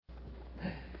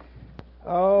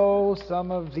Oh, some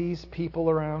of these people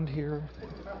around here.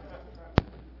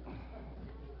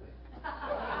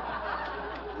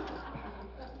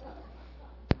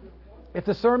 If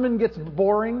the sermon gets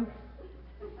boring,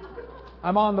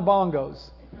 I'm on the bongos.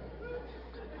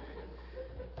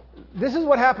 This is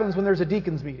what happens when there's a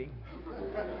deacons meeting.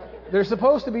 They're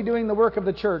supposed to be doing the work of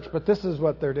the church, but this is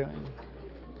what they're doing.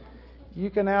 You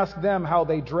can ask them how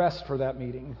they dressed for that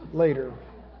meeting later.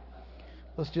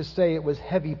 Let's just say it was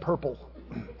heavy purple.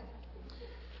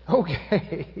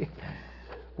 Okay.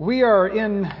 We are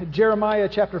in Jeremiah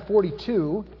chapter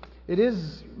 42. It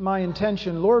is my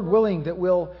intention, Lord willing, that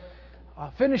we'll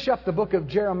finish up the book of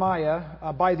Jeremiah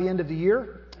by the end of the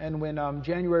year. And when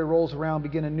January rolls around,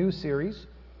 begin a new series.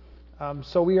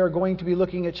 So we are going to be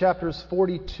looking at chapters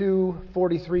 42,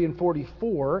 43, and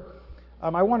 44.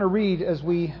 I want to read as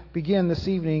we begin this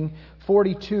evening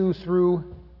 42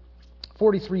 through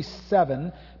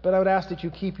 43:7, but I would ask that you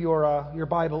keep your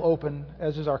Bible open,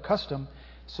 as is our custom,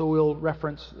 so we'll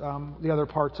reference the other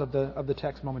parts of the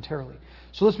text momentarily.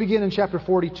 So let's begin in chapter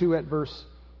 42 at verse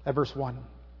 1.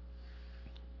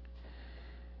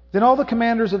 Then all the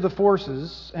commanders of the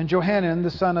forces, and Johanan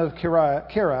the son of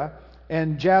Kara,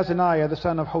 and Jazaniah the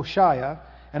son of Hoshaiah,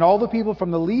 and all the people from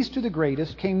the least to the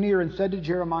greatest came near and said to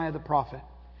Jeremiah the prophet,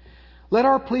 "Let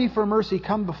our plea for mercy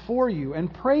come before you,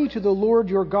 and pray to the Lord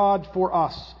your God for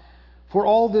us, for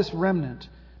all this remnant,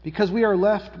 because we are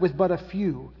left with but a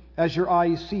few, as your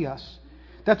eyes see us,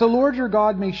 that the Lord your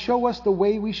God may show us the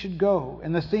way we should go,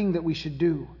 and the thing that we should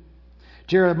do."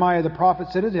 Jeremiah the prophet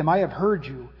said to them, "I have heard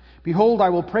you. Behold, I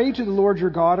will pray to the Lord your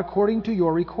God according to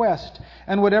your request,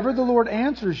 and whatever the Lord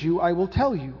answers you, I will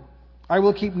tell you. I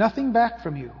will keep nothing back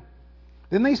from you."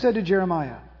 Then they said to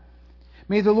Jeremiah,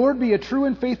 "May the Lord be a true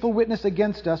and faithful witness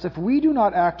against us if we do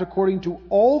not act according to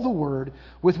all the word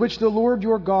with which the Lord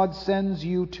your God sends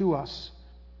you to us.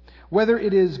 Whether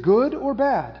it is good or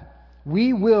bad,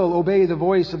 we will obey the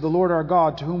voice of the Lord our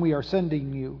God to whom we are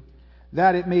sending you,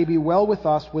 that it may be well with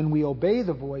us when we obey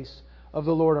the voice of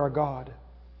the Lord our God."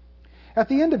 At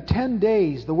the end of 10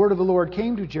 days, the word of the Lord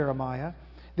came to Jeremiah.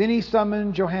 Then he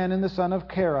summoned Johanan the son of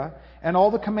Kara, and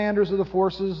all the commanders of the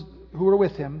forces who were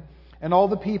with him, and all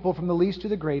the people from the least to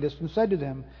the greatest, and said to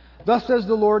them, "Thus says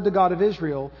the Lord, the God of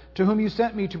Israel, to whom you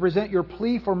sent me to present your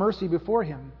plea for mercy before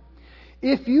him.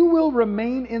 If you will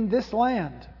remain in this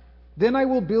land, then I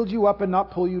will build you up and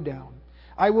not pull you down.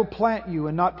 I will plant you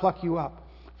and not pluck you up,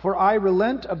 for I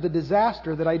relent of the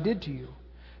disaster that I did to you.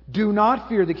 Do not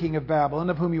fear the king of Babylon,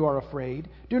 of whom you are afraid.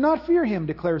 Do not fear him,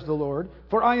 declares the Lord,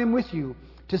 for I am with you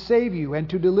to save you and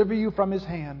to deliver you from his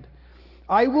hand.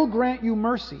 I will grant you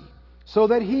mercy, so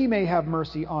that he may have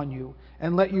mercy on you,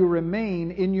 and let you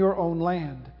remain in your own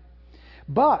land.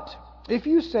 But if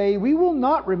you say, 'We will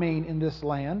not remain in this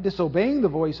land,' disobeying the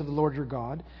voice of the Lord your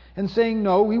God, and saying,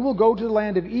 'No, we will go to the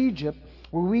land of Egypt,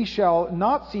 where we shall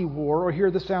not see war or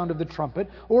hear the sound of the trumpet,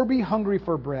 or be hungry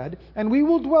for bread, and we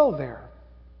will dwell there,'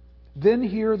 then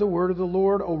hear the word of the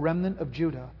Lord, O remnant of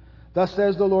Judah. Thus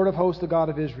says the Lord of hosts, the God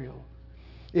of Israel.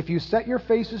 If you set your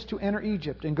faces to enter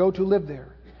Egypt and go to live there,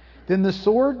 then the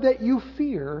sword that you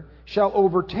fear shall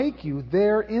overtake you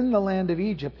there in the land of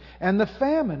Egypt, and the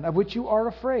famine of which you are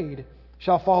afraid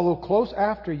shall follow close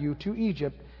after you to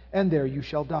Egypt, and there you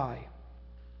shall die.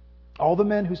 All the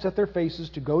men who set their faces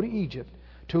to go to Egypt,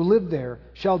 to live there,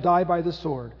 shall die by the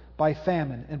sword, by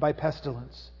famine, and by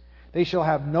pestilence. They shall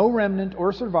have no remnant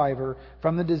or survivor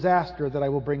from the disaster that I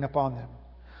will bring upon them.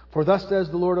 For thus says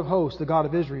the Lord of hosts, the God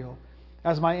of Israel,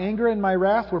 as my anger and my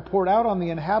wrath were poured out on the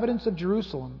inhabitants of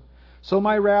Jerusalem, so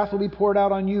my wrath will be poured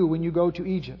out on you when you go to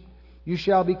Egypt. You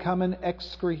shall become an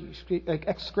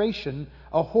execration,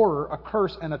 a horror, a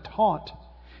curse, and a taunt.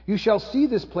 You shall see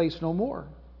this place no more.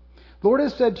 The Lord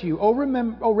has said to you, O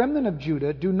remnant of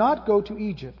Judah, do not go to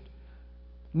Egypt.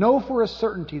 Know for a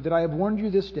certainty that I have warned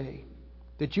you this day,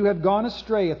 that you have gone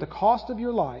astray at the cost of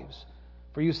your lives.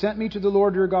 For you sent me to the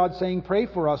Lord your God, saying, 'Pray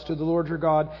for us to the Lord your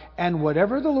God, and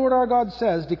whatever the Lord our God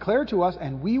says, declare to us,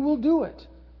 and we will do it.'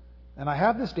 And I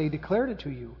have this day declared it to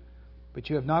you. But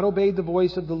you have not obeyed the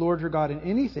voice of the Lord your God in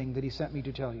anything that he sent me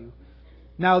to tell you.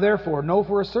 Now therefore, know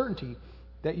for a certainty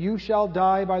that you shall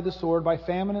die by the sword, by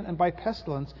famine, and by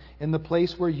pestilence in the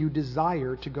place where you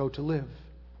desire to go to live."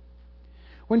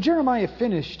 When Jeremiah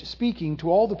finished speaking to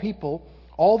all the people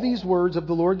all these words of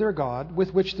the Lord their God,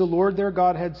 with which the Lord their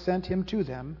God had sent him to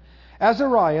them,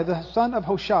 Azariah the son of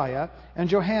Hoshaiah, and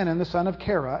Johanan the son of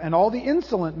Kara, and all the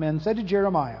insolent men said to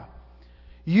Jeremiah,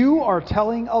 "You are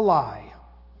telling a lie.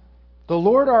 The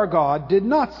Lord our God did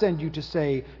not send you to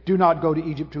say, 'Do not go to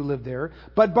Egypt to live there,'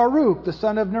 but Baruch the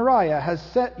son of Neriah has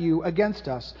set you against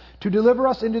us, to deliver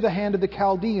us into the hand of the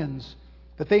Chaldeans,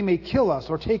 that they may kill us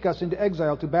or take us into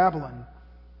exile to Babylon.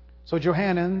 So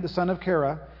Johanan, the son of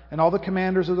Kara, and all the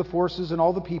commanders of the forces and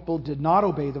all the people did not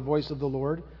obey the voice of the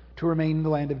Lord to remain in the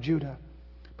land of Judah.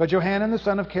 But Johanan, the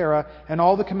son of Kara, and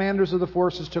all the commanders of the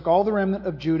forces took all the remnant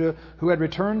of Judah who had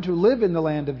returned to live in the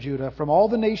land of Judah from all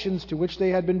the nations to which they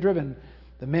had been driven,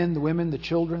 the men, the women, the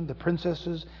children, the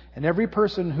princesses, and every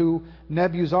person who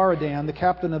Nebuzaradan, the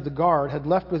captain of the guard, had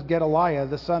left with Gedaliah,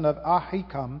 the son of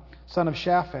Ahikam, son of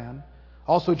Shaphan,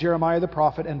 also Jeremiah the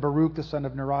prophet, and Baruch, the son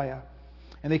of Neriah.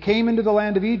 And they came into the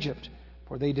land of Egypt,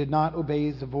 for they did not obey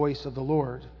the voice of the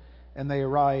Lord, and they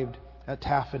arrived at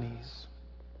Taphanes.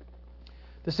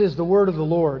 This is the word of the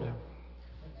Lord.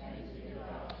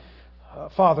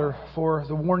 Father, for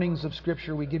the warnings of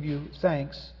Scripture, we give you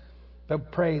thanks,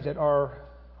 but pray that our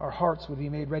hearts would be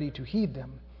made ready to heed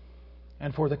them.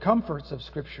 And for the comforts of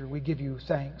Scripture, we give you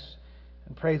thanks,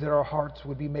 and pray that our hearts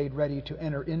would be made ready to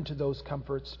enter into those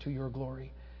comforts to your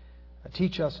glory.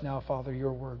 Teach us now, Father,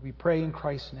 your word. We pray in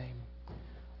Christ's name.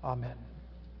 Amen.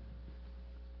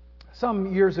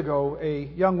 Some years ago, a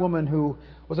young woman who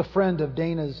was a friend of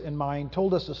Dana's and mine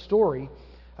told us a story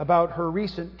about her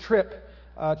recent trip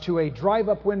to a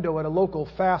drive-up window at a local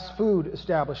fast food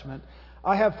establishment.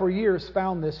 I have for years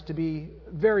found this to be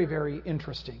very, very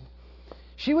interesting.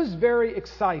 She was very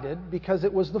excited because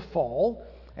it was the fall,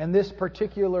 and this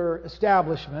particular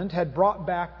establishment had brought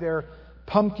back their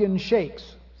pumpkin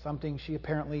shakes, something she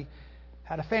apparently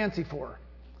had a fancy for.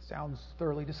 Sounds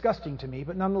thoroughly disgusting to me,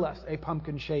 but nonetheless, a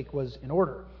pumpkin shake was in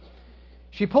order.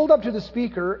 She pulled up to the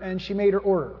speaker and she made her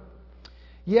order.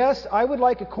 Yes, I would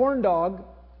like a corn dog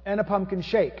and a pumpkin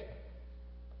shake.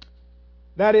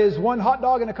 That is 1 hot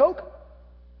dog and a Coke,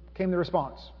 came the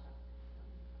response.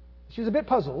 She was a bit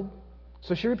puzzled,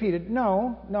 so she repeated,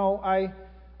 No, I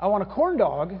want a corn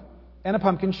dog and a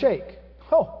pumpkin shake.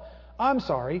 Oh, I'm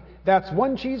sorry, that's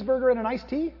 1 cheeseburger and an iced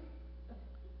tea?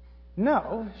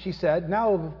 No, she said,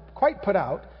 now quite put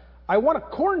out. I want a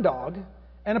corn dog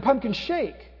and a pumpkin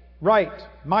shake. Right,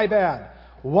 my bad.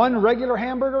 1 regular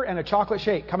hamburger and a chocolate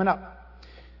shake coming up.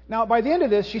 Now, by the end of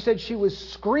this, she said she was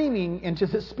screaming into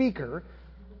the speaker,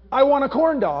 I want a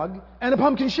corn dog and a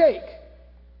pumpkin shake.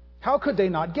 How could they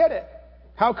not get it?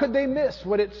 How could they miss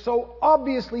what it's so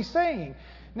obviously saying?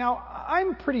 Now,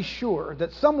 I'm pretty sure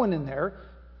that someone in there,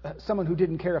 someone who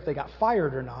didn't care if they got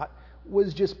fired or not,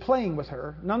 was just playing with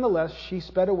her. Nonetheless, she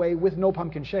sped away with no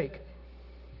pumpkin shake.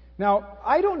 Now,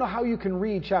 I don't know how you can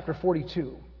read chapter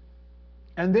 42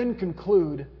 and then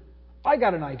conclude, I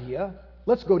got an idea,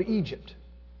 let's go to Egypt.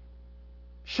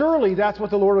 Surely that's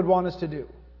what the Lord would want us to do.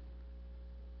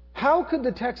 How could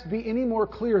the text be any more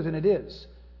clear than it is?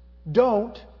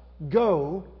 Don't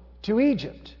go to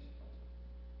Egypt.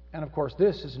 And of course,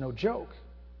 this is no joke.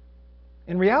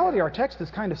 In reality, our text is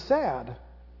kind of sad.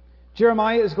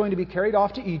 Jeremiah is going to be carried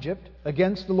off to Egypt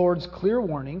against the Lord's clear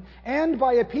warning and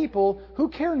by a people who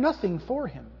care nothing for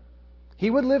him. He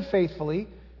would live faithfully,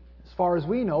 as far as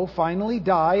we know, finally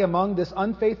die among this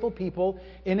unfaithful people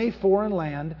in a foreign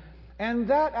land, and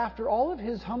that after all of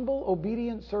his humble,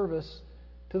 obedient service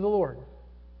to the Lord.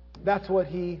 That's what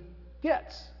he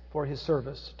gets for his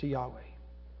service to Yahweh.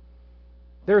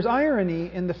 There's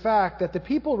irony in the fact that the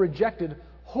people rejected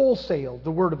wholesale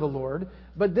the word of the Lord,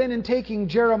 but then in taking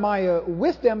Jeremiah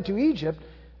with them to Egypt,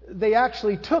 they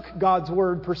actually took God's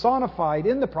word personified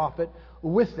in the prophet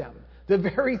with them. The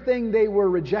very thing they were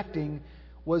rejecting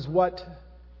was what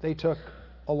they took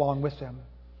along with them.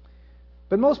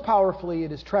 But most powerfully,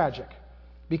 it is tragic,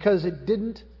 because it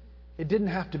didn't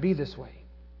have to be this way.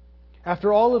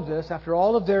 After all of this, after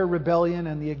all of their rebellion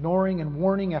and the ignoring and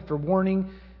warning after warning,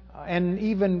 and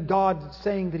even God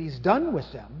saying that He's done with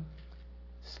them,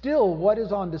 still what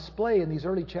is on display in these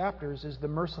early chapters is the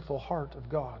merciful heart of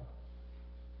God.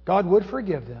 God would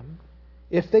forgive them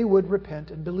if they would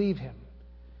repent and believe Him.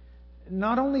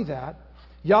 Not only that,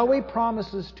 Yahweh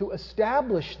promises to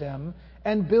establish them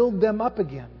and build them up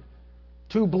again,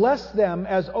 to bless them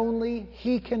as only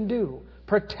He can do,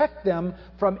 protect them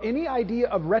from any idea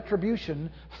of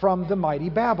retribution from the mighty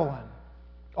Babylon.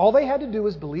 All they had to do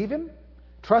was believe Him,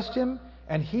 trust Him,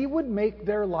 and He would make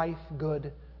their life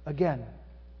good again.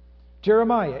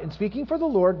 Jeremiah, in speaking for the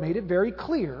Lord, made it very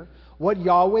clear what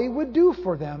Yahweh would do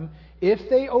for them if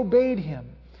they obeyed Him.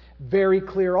 Very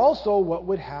clear also what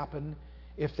would happen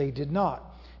if they did not.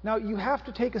 Now, you have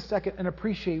to take a second and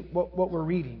appreciate what we're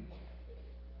reading.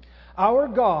 Our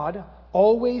God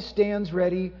always stands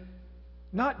ready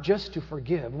not just to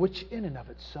forgive, which in and of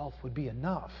itself would be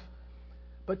enough,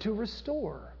 but to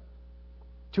restore,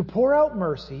 to pour out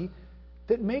mercy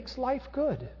that makes life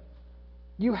good.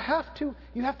 You have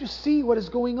to see what is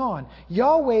going on.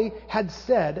 Yahweh had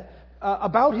said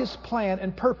about His plan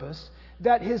and purpose,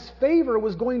 that His favor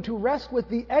was going to rest with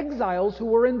the exiles who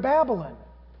were in Babylon.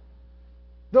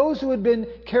 Those who had been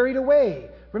carried away.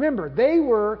 Remember, they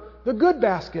were the good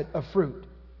basket of fruit.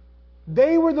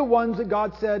 They were the ones that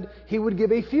God said He would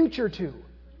give a future to.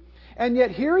 And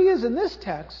yet here He is in this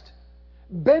text,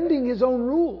 bending His own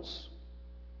rules.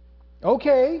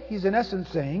 Okay, He's in essence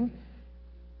saying,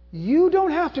 you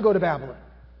don't have to go to Babylon.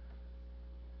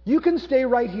 You can stay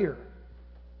right here,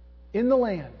 in the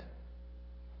land.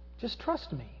 Just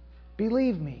trust me.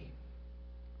 Believe me.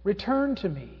 Return to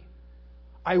me.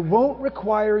 I won't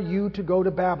require you to go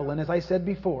to Babylon, as I said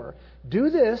before. Do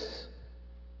this,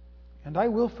 and I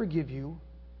will forgive you,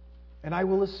 and I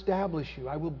will establish you.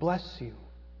 I will bless you.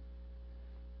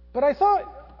 But I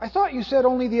thought you said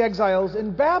only the exiles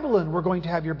in Babylon were going to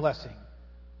have your blessing.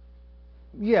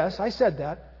 Yes, I said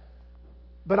that.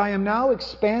 But I am now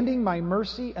expanding my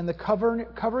mercy and the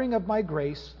covering of my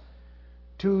grace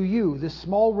to you, this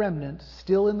small remnant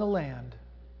still in the land,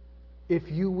 if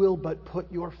you will but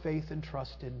put your faith and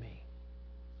trust in me.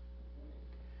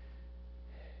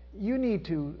 You need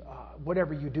to,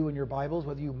 whatever you do in your Bibles,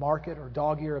 whether you mark it or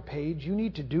dog-ear a page, you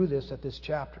need to do this at this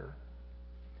chapter.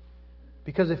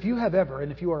 Because if you have ever,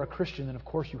 and if you are a Christian, then of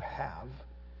course you have,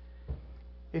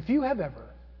 if you have ever,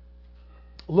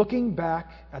 looking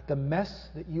back at the mess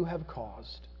that you have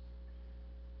caused,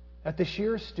 at the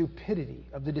sheer stupidity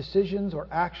of the decisions or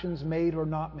actions made or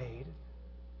not made,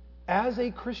 as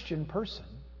a Christian person,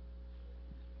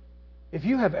 if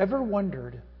you have ever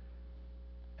wondered,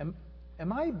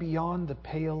 am I beyond the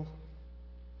pale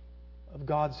of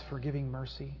God's forgiving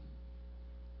mercy?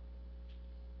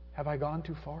 Have I gone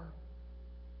too far?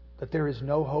 That there is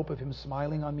no hope of Him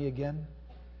smiling on me again?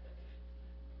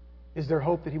 Is there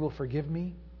hope that He will forgive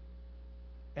me?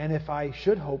 And if I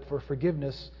should hope for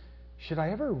forgiveness, should I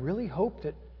ever really hope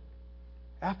that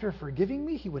after forgiving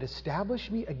me, He would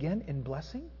establish me again in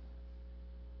blessing?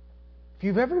 If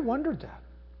you've ever wondered that,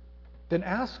 then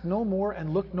ask no more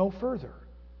and look no further.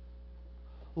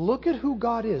 Look at who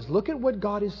God is. Look at what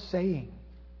God is saying.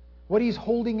 What He's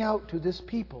holding out to this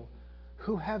people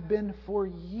who have been for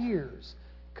years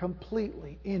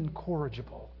completely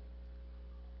incorrigible.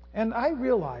 And I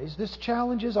realize this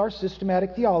challenges our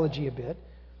systematic theology a bit.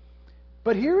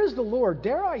 But here is the Lord,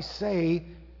 dare I say,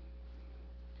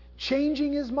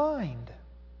 changing His mind.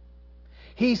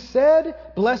 He said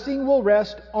blessing will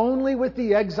rest only with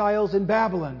the exiles in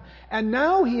Babylon. And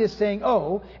now He is saying,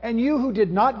 oh, and you who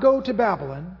did not go to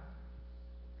Babylon,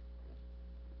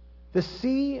 the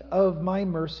sea of my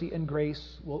mercy and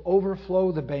grace will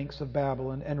overflow the banks of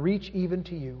Babylon and reach even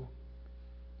to you,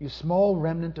 you small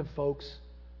remnant of folks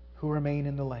who remain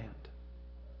in the land.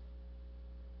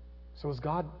 So is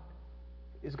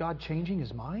God changing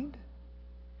His mind?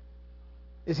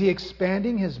 Is He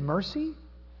expanding His mercy?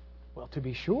 Well, to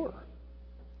be sure.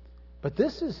 But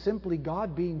this is simply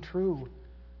God being true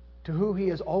to who He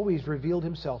has always revealed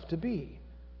Himself to be,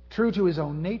 true to His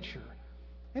own nature.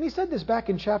 And He said this back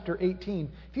in chapter 18.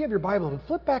 If you have your Bible,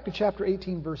 flip back to chapter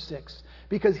 18, verse 6.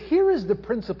 Because here is the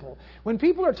principle. When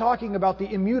people are talking about the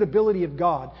immutability of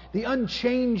God, the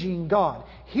unchanging God,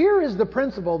 here is the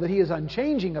principle that He is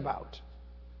unchanging about.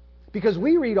 Because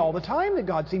we read all the time that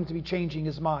God seems to be changing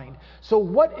His mind. So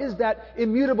what is that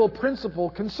immutable principle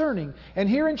concerning? And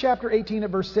here in chapter 18 at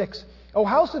verse 6, O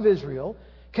house of Israel,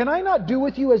 can I not do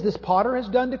with you as this potter has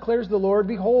done, declares the Lord?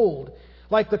 Behold,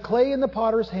 like the clay in the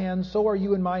potter's hand, so are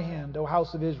you in my hand, O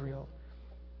house of Israel.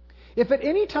 If at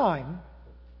any time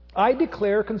I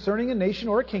declare concerning a nation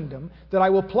or a kingdom that I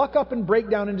will pluck up and break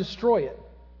down and destroy it,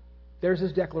 there's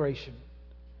His declaration.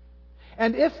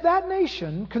 And if that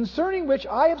nation, concerning which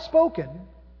I have spoken,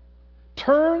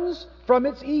 turns from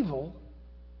its evil,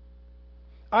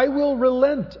 I will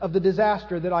relent of the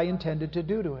disaster that I intended to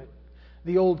do to it.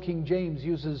 The old King James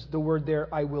uses the word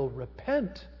there, I will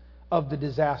repent of the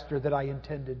disaster that I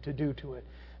intended to do to it.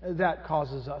 That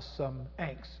causes us some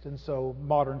angst, and so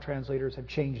modern translators have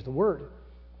changed the word.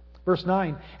 Verse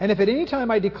 9, and if at any time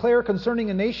I declare concerning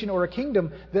a nation or a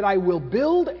kingdom that I will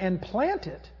build and plant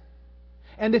it,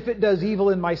 and if it does evil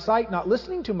in my sight, not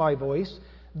listening to my voice,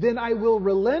 then I will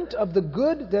relent of the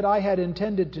good that I had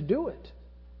intended to do it.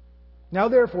 Now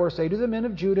therefore say to the men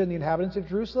of Judah and the inhabitants of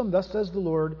Jerusalem, thus says the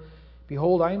Lord,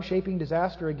 behold, I am shaping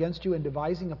disaster against you and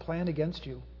devising a plan against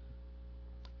you.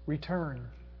 Return,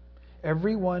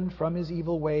 every one from his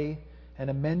evil way, and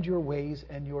amend your ways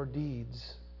and your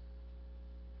deeds.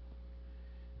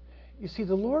 You see,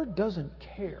 the Lord doesn't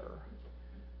care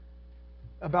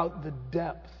about the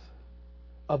depth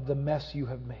of the mess you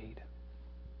have made,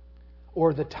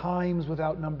 or the times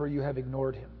without number you have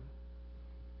ignored Him.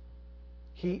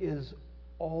 He is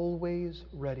always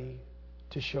ready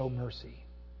to show mercy.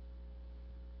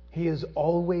 He is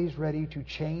always ready to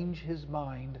change His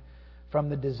mind from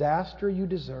the disaster you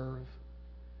deserve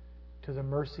to the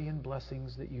mercy and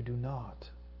blessings that you do not.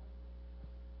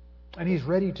 And He's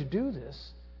ready to do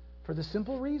this for the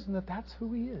simple reason that that's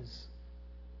who He is.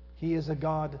 He is a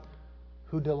God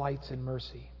who delights in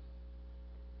mercy.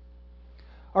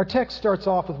 Our text starts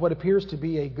off with what appears to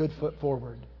be a good foot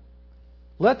forward.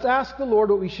 Let's ask the Lord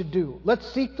what we should do. Let's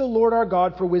seek the Lord our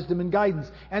God for wisdom and guidance.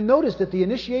 And notice that the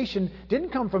initiation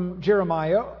didn't come from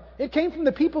Jeremiah. It came from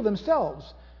the people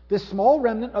themselves. This small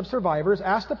remnant of survivors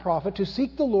asked the prophet to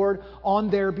seek the Lord on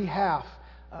their behalf.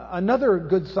 Another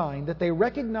good sign that they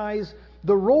recognize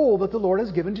the role that the Lord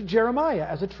has given to Jeremiah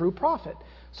as a true prophet.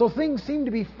 So things seem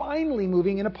to be finally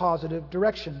moving in a positive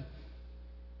direction.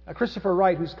 Christopher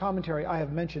Wright, whose commentary I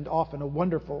have mentioned often, a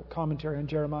wonderful commentary on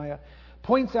Jeremiah,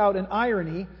 points out an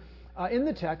irony in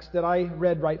the text that I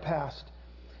read right past.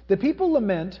 The people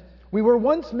lament, "We were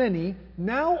once many,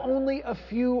 now only a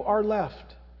few are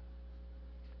left."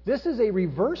 This is a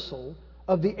reversal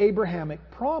of the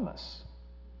Abrahamic promise,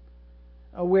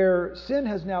 where sin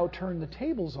has now turned the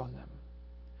tables on them.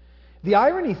 The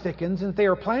irony thickens in that they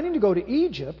are planning to go to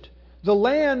Egypt, the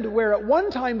land where at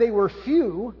one time they were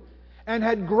few and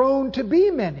had grown to be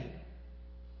many.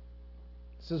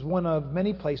 This is one of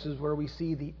many places where we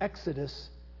see the Exodus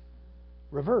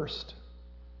reversed.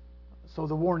 So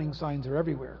the warning signs are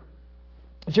everywhere.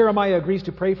 Jeremiah agrees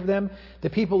to pray for them. The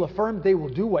people affirm they will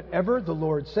do whatever the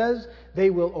Lord says. They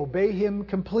will obey Him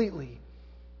completely.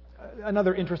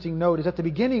 Another interesting note is at the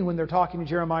beginning when they're talking to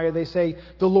Jeremiah, they say,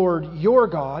 "The Lord your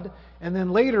God." And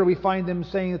then later we find them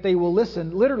saying that they will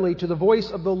listen literally to the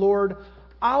voice of the Lord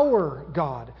our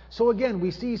God. So again,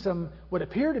 we see some what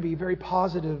appear to be very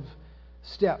positive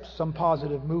steps, some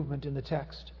positive movement in the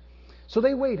text. So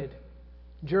they waited.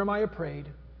 Jeremiah prayed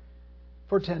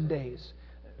for 10 days.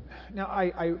 Now,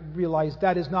 I realize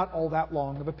that is not all that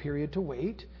long of a period to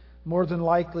wait. More than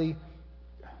likely,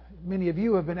 many of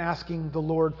you have been asking the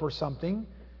Lord for something,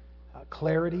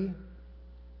 clarity,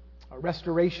 a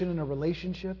restoration in a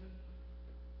relationship,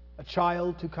 a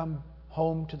child to come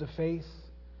home to the faith.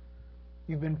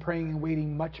 You've been praying and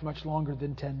waiting much, much longer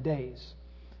than 10 days.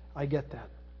 I get that.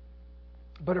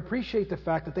 But appreciate the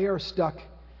fact that they are stuck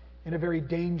in a very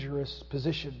dangerous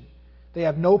position. They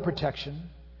have no protection.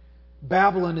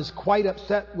 Babylon is quite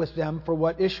upset with them for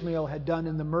what Ishmael had done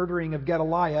in the murdering of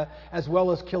Gedaliah, as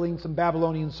well as killing some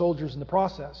Babylonian soldiers in the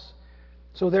process.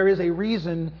 So there is a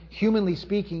reason, humanly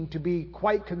speaking, to be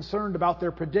quite concerned about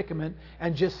their predicament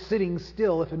and just sitting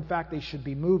still if in fact they should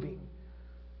be moving.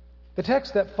 The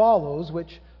text that follows,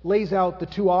 which lays out the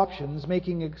two options,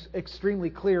 making extremely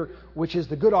clear which is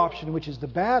the good option and which is the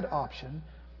bad option,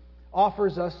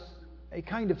 offers us a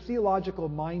kind of theological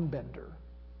mind bender.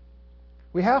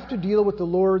 We have to deal with the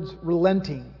Lord's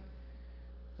relenting.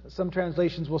 Some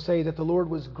translations will say that the Lord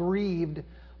was grieved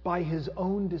by His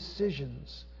own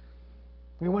decisions.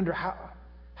 We wonder,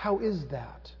 how is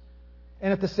that?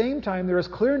 And at the same time, there is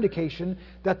clear indication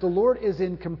that the Lord is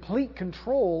in complete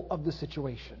control of the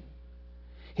situation.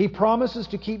 He promises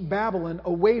to keep Babylon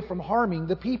away from harming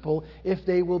the people if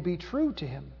they will be true to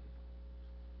Him.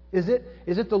 Is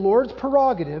it the Lord's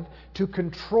prerogative to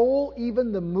control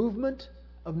even the movement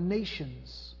of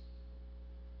nations?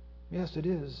 Yes, it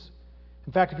is.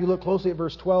 In fact, if you look closely at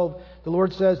verse 12, the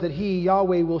Lord says that He,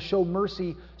 Yahweh, will show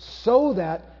mercy so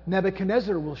that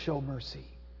Nebuchadnezzar will show mercy.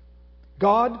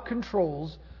 God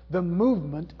controls the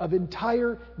movement of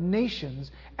entire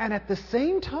nations, and at the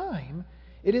same time,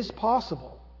 it is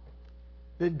possible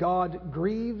that God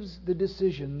grieves the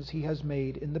decisions He has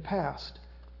made in the past,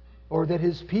 or that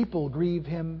His people grieve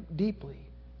Him deeply.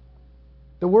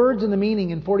 The words and the meaning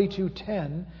in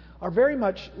 42:10 are very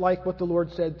much like what the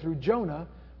Lord said through Jonah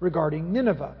regarding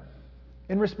Nineveh.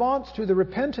 In response to the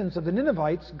repentance of the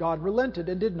Ninevites, God relented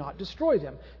and did not destroy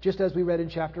them, just as we read in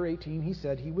chapter 18 He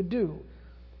said He would do.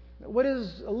 What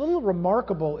is a little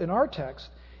remarkable in our text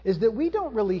is that we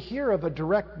don't really hear of a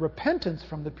direct repentance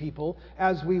from the people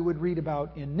as we would read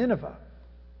about in Nineveh.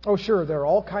 Oh, sure, there are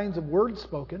all kinds of words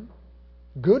spoken,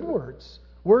 good words,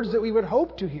 words that we would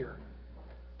hope to hear.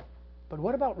 But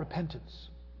what about repentance?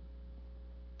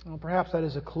 Well, perhaps that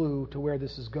is a clue to where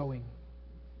this is going.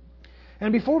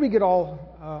 And before we get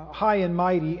all high and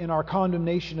mighty in our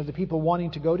condemnation of the people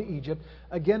wanting to go to Egypt,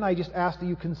 again, I just ask that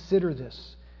you consider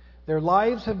this. Their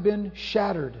lives have been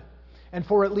shattered. And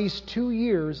for at least 2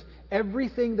 years,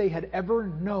 everything they had ever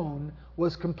known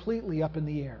was completely up in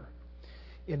the air.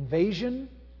 Invasion,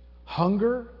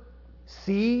 hunger,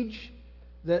 siege,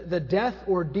 the death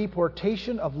or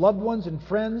deportation of loved ones and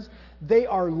friends, They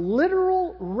are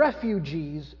literal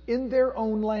refugees in their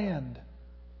own land.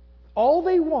 All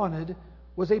they wanted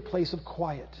was a place of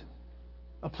quiet,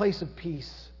 a place of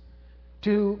peace,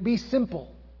 to be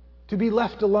simple, to be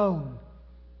left alone.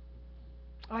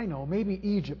 I know, maybe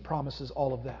Egypt promises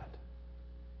all of that.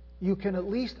 You can at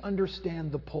least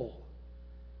understand the pull.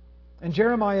 And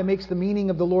Jeremiah makes the meaning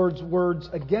of the Lord's words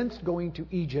against going to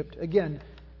Egypt, again,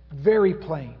 very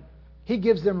plain. He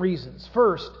gives them reasons.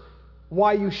 First,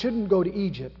 why you shouldn't go to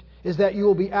Egypt is that you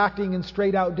will be acting in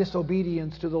straight-out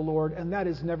disobedience to the Lord, and that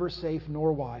is never safe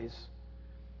nor wise.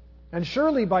 And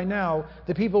surely by now,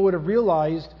 the people would have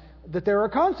realized that there are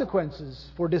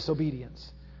consequences for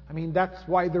disobedience. I mean, that's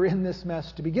why they're in this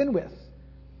mess to begin with.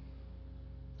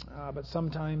 But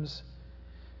sometimes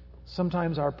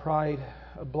our pride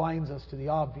blinds us to the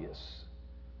obvious.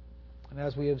 And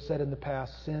as we have said in the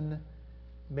past, sin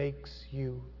makes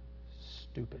you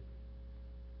stupid.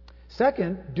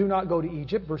 Second, do not go to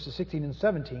Egypt, verses 16 and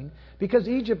 17, because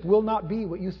Egypt will not be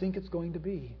what you think it's going to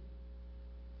be.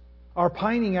 Our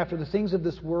pining after the things of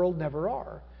this world never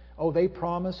are. Oh, they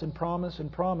promise and promise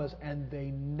and promise, and they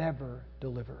never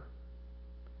deliver.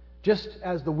 Just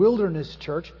as the wilderness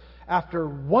church, after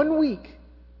 1 week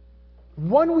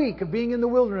of being in the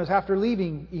wilderness after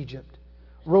leaving Egypt,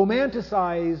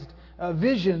 romanticized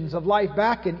visions of life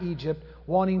back in Egypt,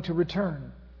 wanting to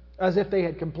return, as if they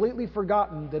had completely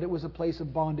forgotten that it was a place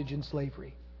of bondage and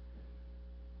slavery.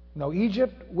 No,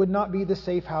 Egypt would not be the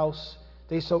safe house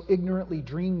they so ignorantly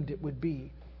dreamed it would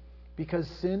be, because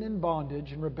sin and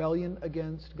bondage and rebellion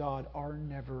against God are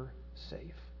never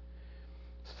safe.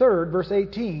 Third, verse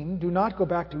 18, do not go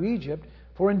back to Egypt,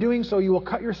 for in doing so you will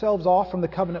cut yourselves off from the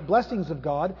covenant blessings of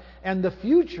God and the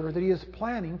future that He is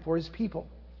planning for His people.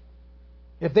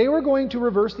 If they were going to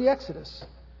reverse the Exodus,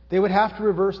 they would have to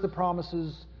reverse the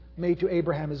promises made to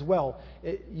Abraham as well.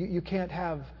 You can't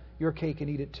have your cake and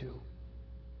eat it too.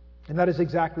 And that is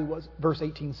exactly what verse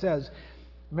 18 says.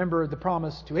 Remember, the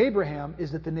promise to Abraham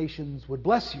is that the nations would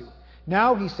bless you.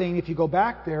 Now he's saying if you go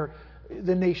back there,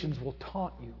 the nations will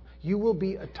taunt you. You will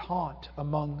be a taunt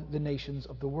among the nations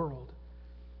of the world.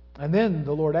 And then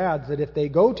the Lord adds that if they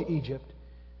go to Egypt,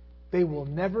 they will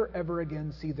never ever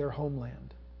again see their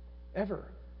homeland. Ever.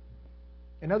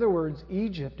 In other words,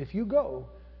 Egypt, if you go,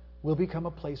 will become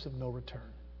a place of no return.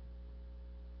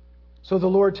 So the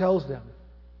Lord tells them,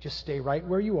 just stay right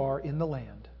where you are in the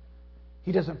land.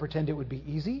 He doesn't pretend it would be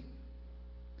easy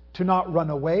to not run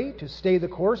away, to stay the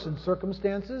course in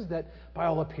circumstances that by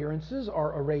all appearances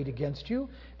are arrayed against you.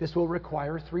 This will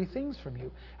require 3 things from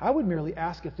you. I would merely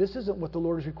ask if this isn't what the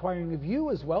Lord is requiring of you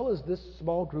as well as this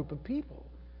small group of people.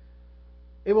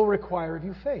 It will require of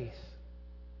you faith.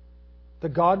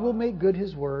 That God will make good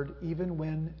His word even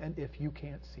when and if you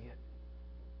can't see it.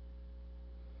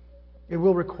 It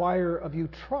will require of you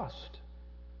trust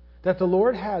that the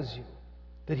Lord has you,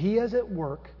 that He is at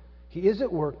work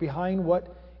behind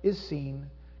what is seen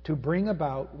to bring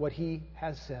about what He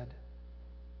has said,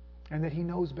 and that He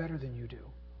knows better than you do.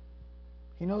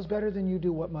 He knows better than you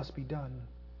do what must be done.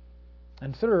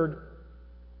 And third,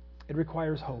 it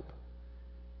requires hope.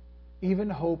 Even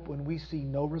hope when we see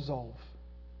no resolve.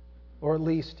 Or at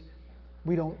least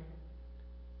we don't,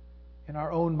 in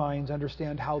our own minds,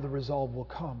 understand how the resolve will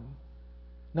come.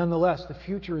 Nonetheless, the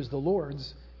future is the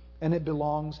Lord's, and it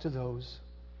belongs to those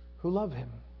who love Him.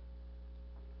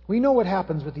 We know what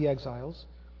happens with the exiles,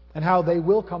 and how they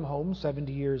will come home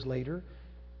 70 years later.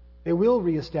 They will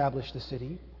reestablish the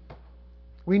city.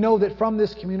 We know that from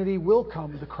this community will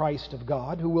come the Christ of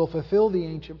God, who will fulfill the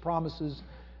ancient promises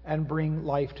and bring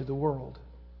life to the world.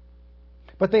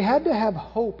 But they had to have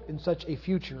hope in such a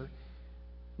future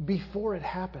before it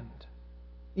happened.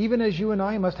 Even as you and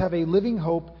I must have a living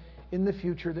hope in the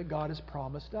future that God has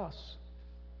promised us.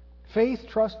 Faith,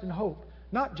 trust, and hope.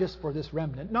 Not just for this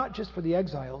remnant, not just for the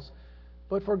exiles,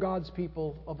 but for God's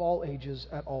people of all ages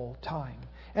at all time.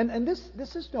 And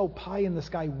this is no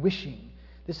pie-in-the-sky wishing.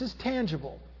 This is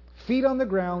tangible. Feet on the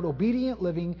ground, obedient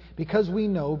living, because we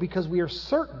know, because we are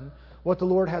certain what the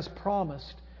Lord has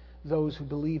promised those who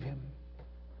believe Him.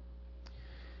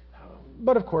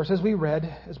 But of course, as we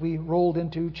rolled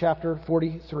into chapter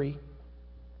 43,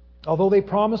 although they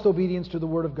promised obedience to the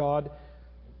Word of God,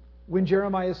 when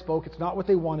Jeremiah spoke, it's not what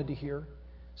they wanted to hear.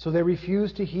 So they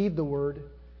refused to heed the Word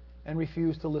and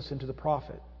refused to listen to the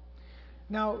prophet.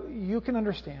 Now, you can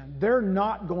understand, they're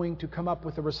not going to come up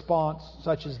with a response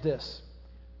such as this.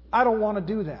 I don't want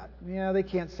to do that. Yeah, they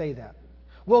can't say that.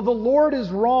 Well, the Lord is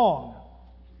wrong.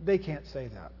 They can't say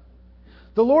that.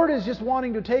 The Lord is just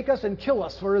wanting to take us and kill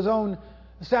us for His own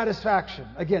satisfaction.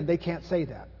 Again, they can't say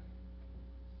that.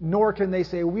 Nor can they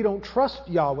say, we don't trust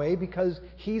Yahweh because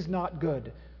He's not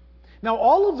good. Now,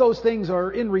 all of those things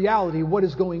are in reality what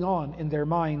is going on in their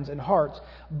minds and hearts,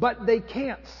 but they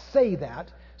can't say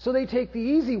that, so they take the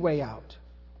easy way out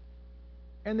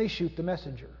and they shoot the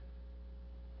messenger.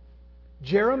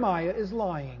 Jeremiah is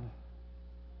lying.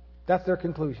 That's their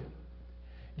conclusion.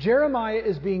 Jeremiah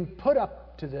is being put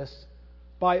up to this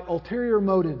by ulterior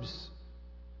motives.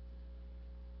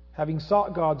 Having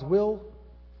sought God's will,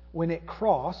 when it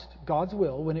crossed God's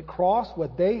will, when it crossed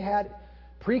what they had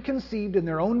preconceived in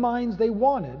their own minds they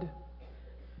wanted,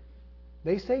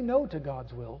 they say no to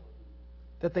God's will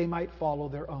that they might follow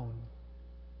their own.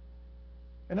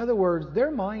 In other words,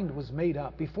 their mind was made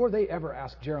up before they ever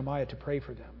asked Jeremiah to pray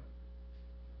for them.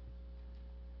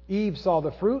 Eve saw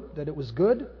the fruit, that it was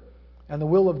good, and the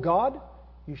will of God,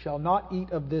 you shall not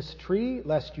eat of this tree,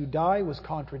 lest you die, was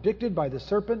contradicted by the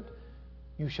serpent.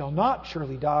 You shall not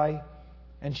surely die.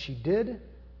 And she did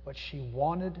what she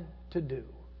wanted to do.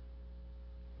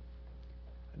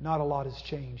 Not a lot has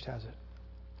changed, has it?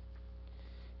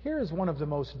 Here is one of the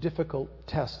most difficult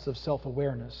tests of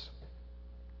self-awareness.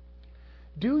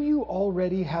 Do you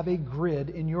already have a grid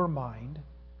in your mind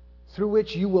through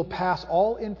which you will pass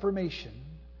all information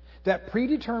that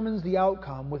predetermines the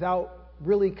outcome without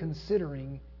really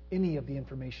considering any of the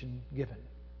information given?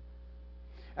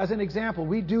 As an example,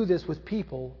 we do this with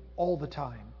people all the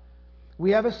time.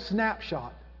 We have a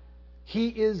snapshot. He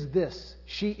is this.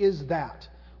 She is that.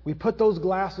 We put those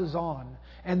glasses on.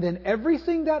 And then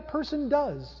everything that person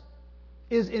does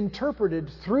is interpreted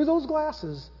through those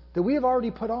glasses that we have already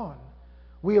put on.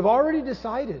 We have already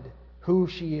decided who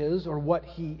she is or what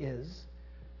he is.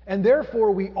 And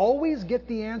therefore, we always get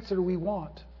the answer we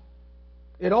want.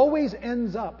 It always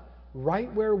ends up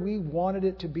right where we wanted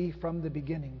it to be from the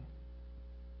beginning.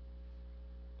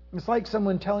 It's like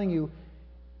someone telling you,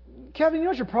 Kevin, you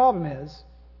know what your problem is?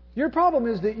 Your problem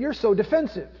is that you're so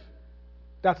defensive.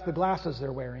 That's the glasses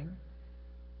they're wearing.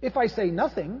 If I say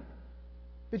nothing,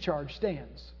 the charge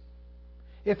stands.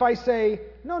 If I say,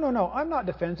 no, I'm not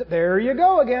defensive, there you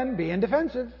go again, being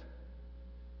defensive.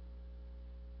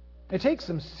 It takes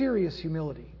some serious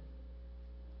humility,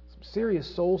 some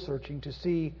serious soul searching to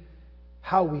see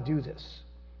how we do this.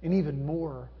 And even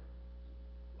more,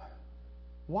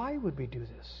 why would we do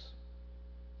this?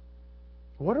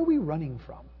 What are we running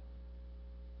from?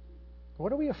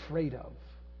 What are we afraid of?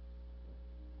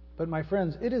 But my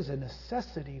friends, it is a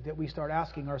necessity that we start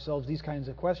asking ourselves these kinds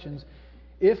of questions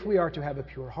if we are to have a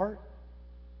pure heart,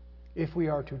 if we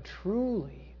are to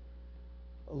truly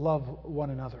love one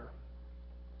another.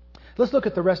 Let's look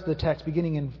at the rest of the text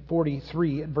beginning in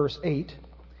 43 and verse 8.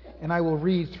 And I will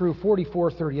read through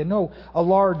 44:30. I know a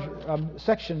large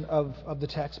section of the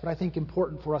text, but I think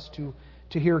important for us to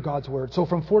hear God's word. So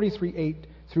from 43:8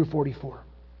 through 44.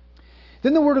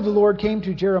 Then the word of the Lord came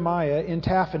to Jeremiah in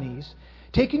Taphanes.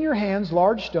 Take in your hands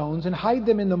large stones and hide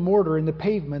them in the mortar in the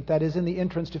pavement that is in the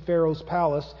entrance to Pharaoh's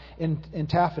palace in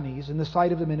Taphanes, in the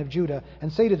sight of the men of Judah,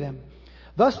 and say to them,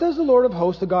 Thus says the Lord of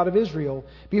hosts, the God of Israel,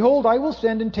 Behold, I will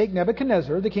send and take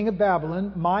Nebuchadnezzar, the king of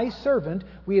Babylon, my servant.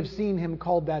 We have seen him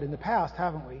called that in the past,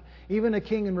 haven't we? Even a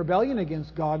king in rebellion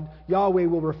against God, Yahweh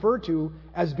will refer to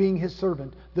as being his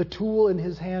servant, the tool in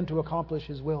his hand to accomplish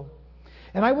his will.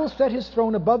 And I will set his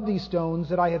throne above these stones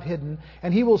that I have hidden,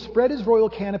 and he will spread his royal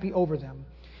canopy over them.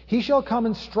 He shall come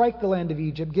and strike the land of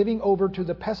Egypt, giving over to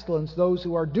the pestilence those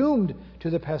who are doomed to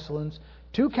the pestilence,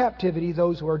 to captivity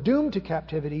those who are doomed to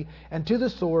captivity, and to the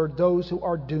sword those who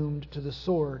are doomed to the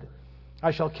sword.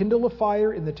 I shall kindle a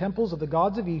fire in the temples of the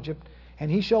gods of Egypt,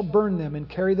 and he shall burn them and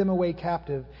carry them away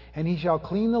captive. And he shall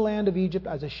clean the land of Egypt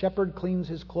as a shepherd cleans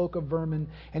his cloak of vermin,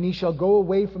 and he shall go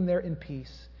away from there in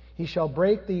peace. He shall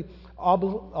break the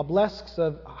obelisks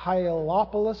of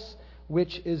Hierapolis,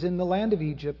 which is in the land of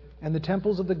Egypt, and the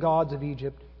temples of the gods of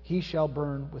Egypt he shall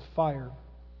burn with fire.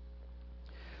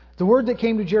 The word that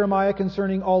came to Jeremiah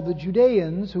concerning all the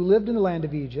Judeans who lived in the land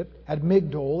of Egypt, at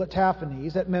Migdol, at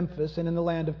Taphanes, at Memphis, and in the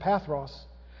land of Pathros.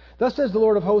 Thus says the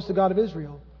Lord of hosts, the God of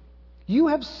Israel, You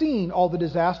have seen all the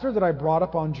disaster that I brought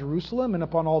upon Jerusalem and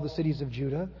upon all the cities of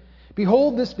Judah.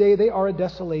 Behold, this day they are a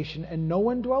desolation, and no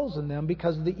one dwells in them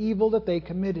because of the evil that they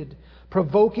committed,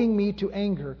 provoking me to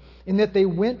anger, in that they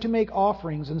went to make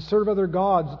offerings and serve other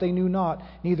gods that they knew not,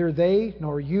 neither they,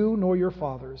 nor you, nor your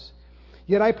fathers.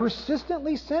 Yet I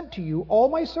persistently sent to you all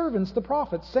my servants, the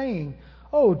prophets, saying,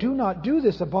 Oh, do not do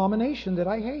this abomination that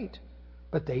I hate.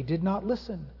 But they did not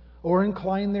listen, or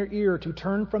incline their ear to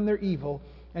turn from their evil,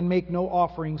 and make no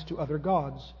offerings to other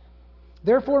gods.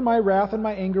 Therefore my wrath and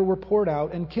my anger were poured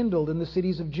out and kindled in the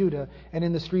cities of Judah and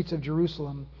in the streets of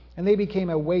Jerusalem, and they became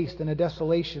a waste and a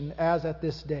desolation as at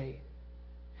this day.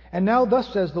 And now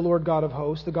thus says the Lord God of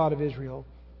hosts, the God of Israel,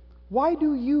 Why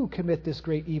do you commit this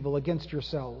great evil against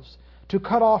yourselves, to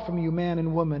cut off from you man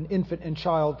and woman, infant and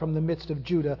child from the midst of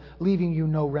Judah, leaving you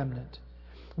no remnant?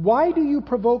 Why do you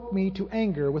provoke me to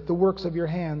anger with the works of your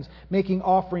hands, making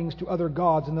offerings to other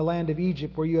gods in the land of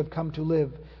Egypt where you have come to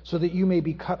live, so that you may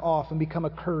be cut off and become a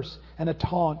curse and a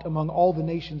taunt among all the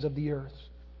nations of the earth?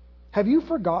 Have you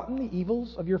forgotten the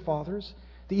evils of your fathers,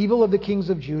 the evil of the kings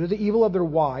of Judah, the evil of their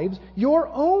wives, your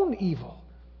own evil,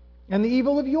 and the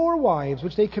evil of your wives,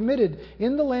 which they committed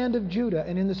in the land of Judah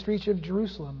and in the streets of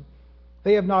Jerusalem?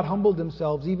 They have not humbled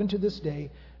themselves even to this day,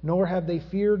 nor have they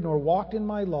feared nor walked in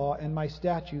my law and my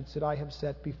statutes that I have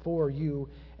set before you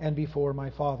and before my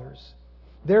fathers.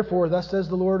 Therefore, thus says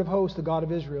the Lord of hosts, the God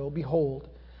of Israel, behold,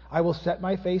 I will set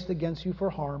my face against you for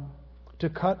harm, to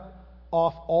cut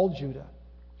off all Judah.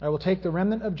 I will take the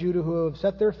remnant of Judah who have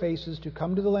set their faces to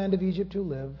come to the land of Egypt to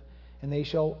live, and they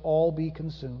shall all be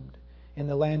consumed. In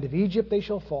the land of Egypt they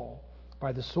shall fall.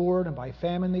 By the sword and by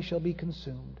famine they shall be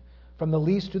consumed. From the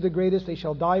least to the greatest they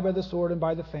shall die by the sword and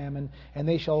by the famine, and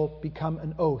they shall become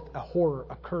an oath, a horror,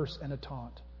 a curse, and a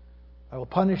taunt. I will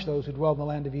punish those who dwell in the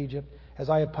land of Egypt, as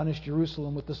I have punished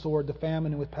Jerusalem with the sword, the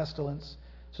famine, and with pestilence,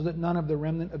 so that none of the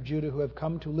remnant of Judah who have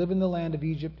come to live in the land of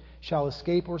Egypt shall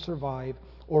escape or survive,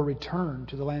 or return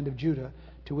to the land of Judah,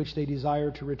 to which they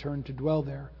desire to return to dwell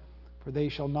there. For they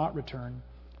shall not return,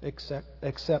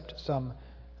 except some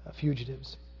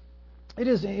fugitives. It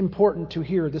is important to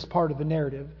hear this part of the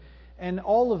narrative, and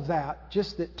all of that,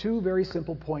 just that two very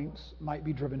simple points might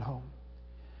be driven home.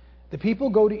 The people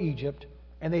go to Egypt,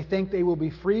 and they think they will be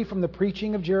free from the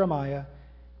preaching of Jeremiah.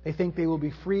 They think they will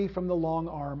be free from the long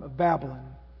arm of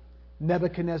Babylon.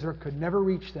 Nebuchadnezzar could never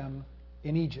reach them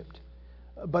in Egypt.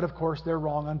 But of course, they're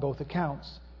wrong on both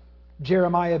accounts.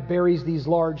 Jeremiah buries these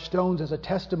large stones as a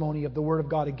testimony of the word of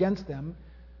God against them.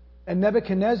 And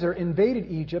Nebuchadnezzar invaded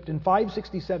Egypt in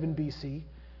 567 BC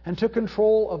and took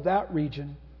control of that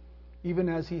region, even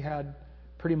as he had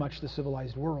pretty much the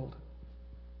civilized world.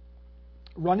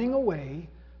 Running away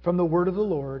from the word of the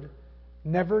Lord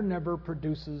never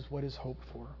produces what is hoped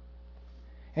for.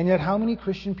 And yet how many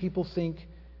Christian people think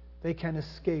they can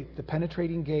escape the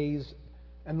penetrating gaze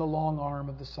and the long arm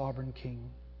of the sovereign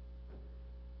King?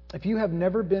 If you have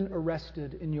never been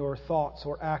arrested in your thoughts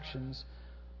or actions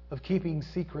of keeping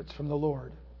secrets from the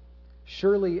Lord,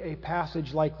 surely a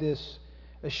passage like this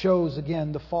shows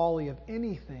again the folly of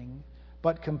anything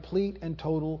but complete and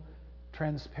total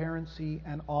transparency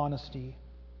and honesty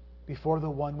before the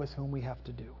one with whom we have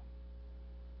to do.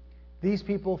 These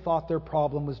people thought their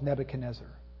problem was Nebuchadnezzar.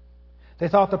 They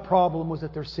thought the problem was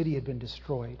that their city had been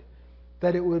destroyed,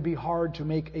 that it would be hard to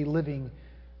make a living,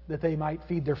 that they might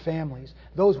feed their families.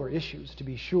 Those were issues, to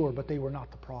be sure, but they were not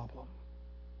the problem.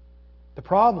 The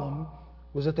problem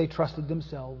was that they trusted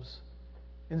themselves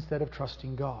instead of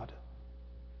trusting God.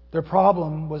 Their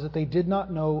problem was that they did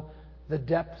not know the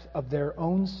depth of their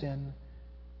own sin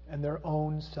and their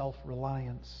own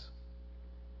self-reliance.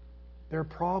 Their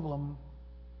problem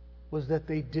was that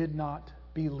they did not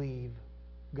believe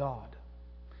God.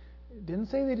 It didn't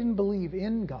say they didn't believe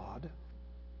in God,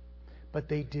 but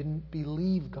they didn't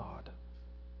believe God.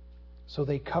 So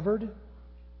they covered,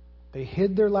 they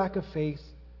hid their lack of faith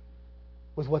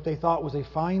with what they thought was a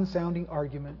fine-sounding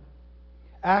argument,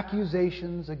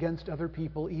 accusations against other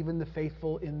people, even the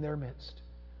faithful in their midst,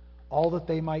 all that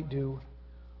they might do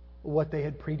what they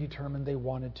had predetermined they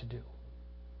wanted to do.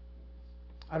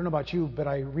 I don't know about you, but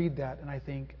I read that and I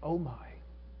think, oh my,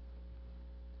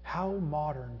 how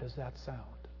modern does that sound?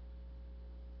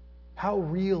 How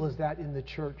real is that in the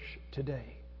church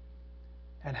today?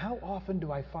 And how often do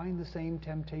I find the same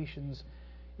temptations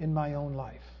in my own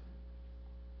life?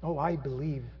 Oh, I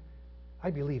believe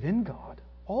in God,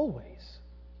 always.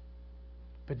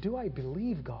 But do I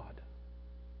believe God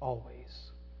always?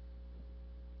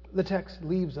 The text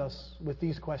leaves us with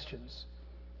these questions.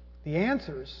 The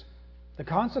answers, the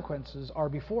consequences are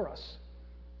before us.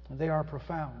 They are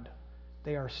profound.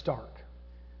 They are stark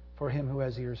for him who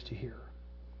has ears to hear.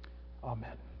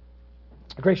 Amen.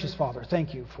 Gracious Father,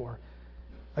 thank you for,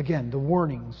 again, the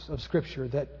warnings of Scripture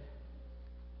that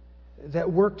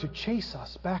work to chase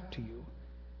us back to you,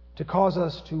 to cause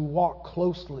us to walk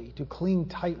closely, to cling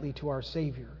tightly to our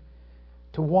Savior,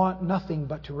 to want nothing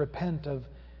but to repent of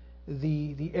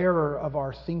the error of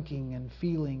our thinking and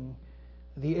feeling,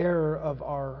 the error of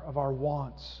our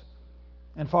wants.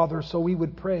 And Father, so we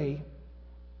would pray,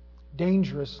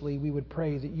 dangerously we would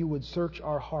pray that you would search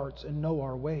our hearts and know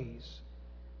our ways.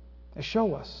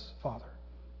 Show us, Father,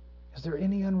 is there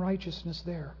any unrighteousness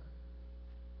there?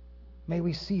 May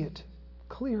we see it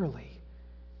clearly,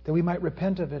 that we might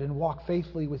repent of it and walk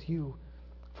faithfully with you.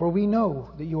 For we know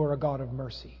that you are a God of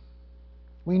mercy.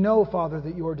 We know, Father,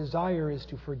 that your desire is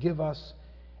to forgive us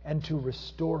and to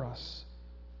restore us,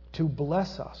 to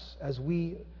bless us as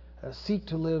we seek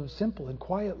to live simple and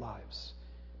quiet lives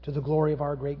to the glory of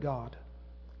our great God.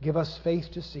 Give us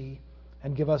faith to see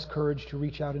and give us courage to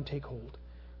reach out and take hold.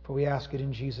 For we ask it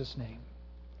in Jesus' name.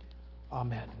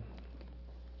 Amen.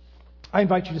 I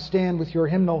invite you to stand with your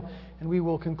hymnal, and we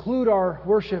will conclude our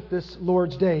worship this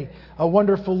Lord's Day. A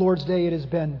wonderful Lord's Day it has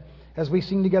been, as we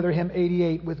sing together hymn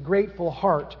 88, with grateful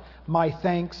heart, my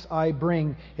thanks I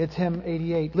bring. It's hymn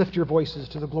 88. Lift your voices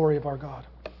to the glory of our God.